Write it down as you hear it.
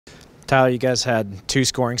Tyler, you guys had 2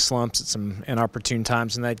 scoring slumps at some inopportune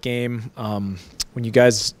times in that game. When you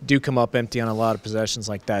guys do come up empty on a lot of possessions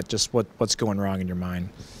like that, just what's going wrong in your mind?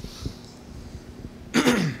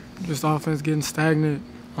 Just offense getting stagnant.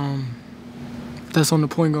 That's on the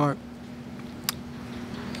point guard.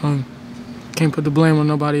 Can't put the blame on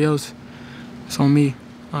nobody else. It's on me.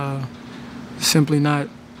 Simply not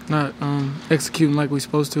executing like we're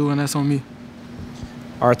supposed to, and that's on me.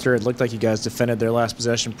 Arthur, it looked like you guys defended their last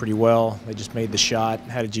possession pretty well. They just made the shot.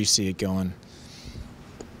 How did you see it going?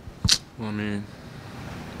 Well, I mean,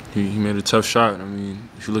 he made a tough shot. I mean,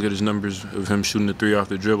 if you look at his numbers of him shooting the 3 off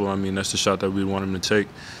the dribble, I mean, that's the shot that we want him to take.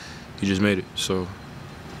 He just made it. So,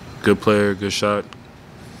 good player, good shot.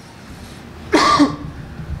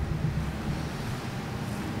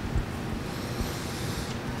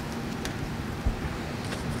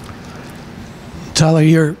 Tyler,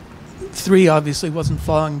 your 3 obviously wasn't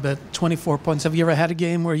falling, but 24 points. Have you ever had a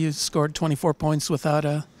game where you scored 24 points without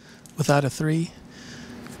a 3?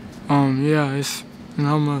 Yeah,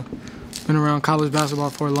 I'm been around college basketball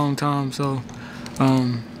for a long time, so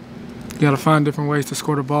you got to find different ways to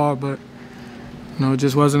score the ball, but it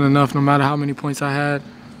just wasn't enough. No matter how many points I had,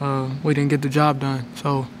 we didn't get the job done.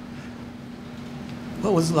 So,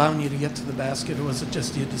 what was allowing you to get to the basket, or was it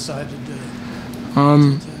just you decided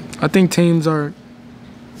to? I think teams are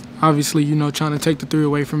obviously, trying to take the 3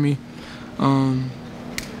 away from me. I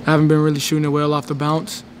haven't been really shooting it well off the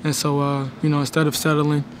bounce, and so instead of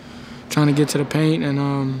settling, trying to get to the paint, and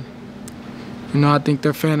I think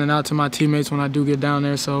they're fanning out to my teammates when I do get down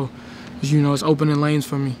there, so it's opening lanes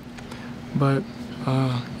for me. But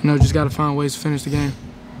just got to find ways to finish the game.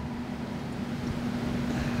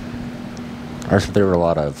 Arthur, there were a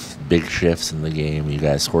lot of big shifts in the game. You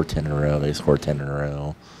guys scored 10 in a row. They scored 10 in a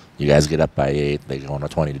row. You guys get up by 8. They go on a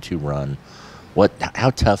 20-2 run.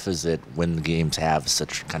 How tough is it when the games have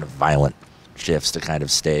such kind of violent shifts to kind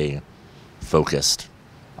of stay focused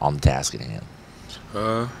on the task at hand?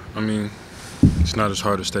 I mean, it's not as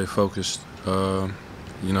hard to stay focused.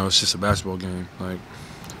 It's just a basketball game. Like,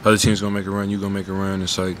 other teams gonna make a run, you gonna make a run.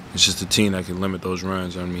 It's just a team that can limit those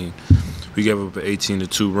runs. I mean, we gave up an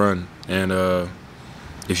 18-2 run, and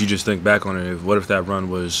if you just think back on it, what if that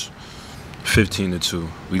run was 15-2?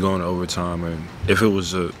 We go into overtime, and if it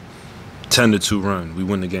was a 10-2 run, we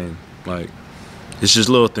win the game. Like, it's just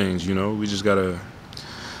little things, We just gotta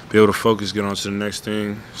be able to focus, get on to the next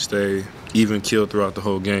thing, stay even keeled throughout the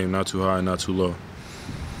whole game, not too high, not too low.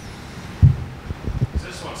 Is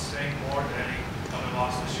this one staying more than any other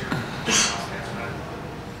loss this year?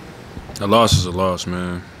 A loss is a loss,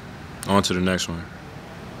 man. On to the next one.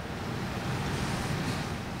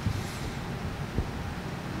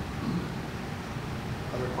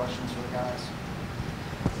 Other questions for the guys?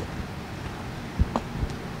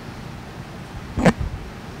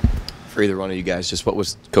 For either one of you guys, just what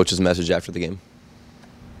was Coach's message after the game?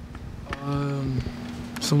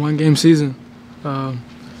 It's a 1-game season. Got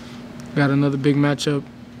another big matchup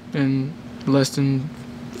in less than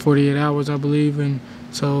 48 hours, I believe, and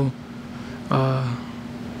so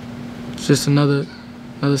it's just another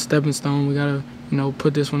stepping stone. We gotta,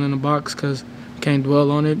 put this one in the box because we can't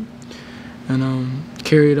dwell on it and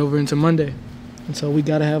carry it over into Monday. And so we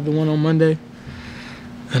gotta have the one on Monday,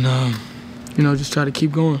 and just try to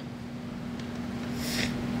keep going.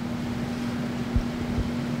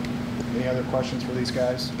 Any other questions for these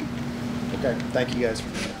guys? Okay, thank you guys.